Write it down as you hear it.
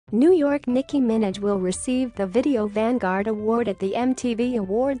YORK Nicki Minaj will receive the Video Vanguard Award at the MTV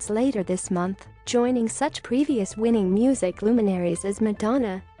Awards later this month, joining such previous winning music luminaries as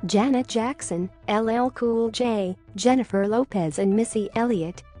Madonna, Janet Jackson, LL Cool J, Jennifer Lopez and Missy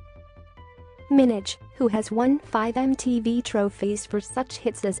Elliott.Minaj, who has won 5 MTV trophies for such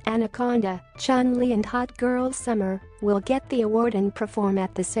hits as Anaconda, Chun-Li and Hot Girl Summer, will get the award and perform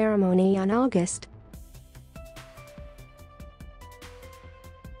at the ceremony on August.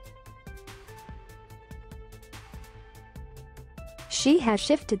 She has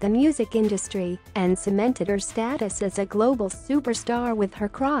shifted the music industry and cemented her status as a global superstar with her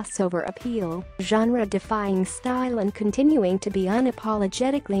crossover appeal, genre-defying style and continuing to be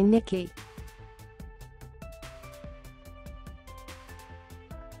unapologetically Nicki.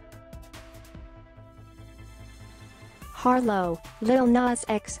 Harlow, Lil Nas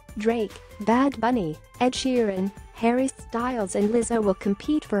X, Drake, Bad Bunny, Ed Sheeran, Harry Styles and Lizzo will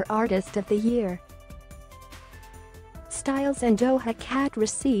compete for Artist of the Year. Styles and Doja Cat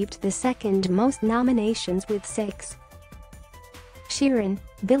received the second most nominations with 6. Sheeran,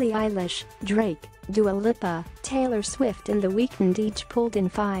 Billie Eilish, Drake, Dua Lipa, Taylor Swift and The Weeknd each pulled in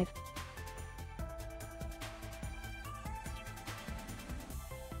 5.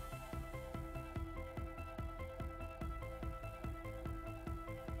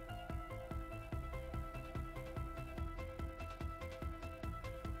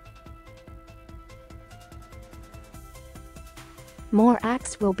 More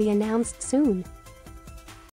acts will be announced soon.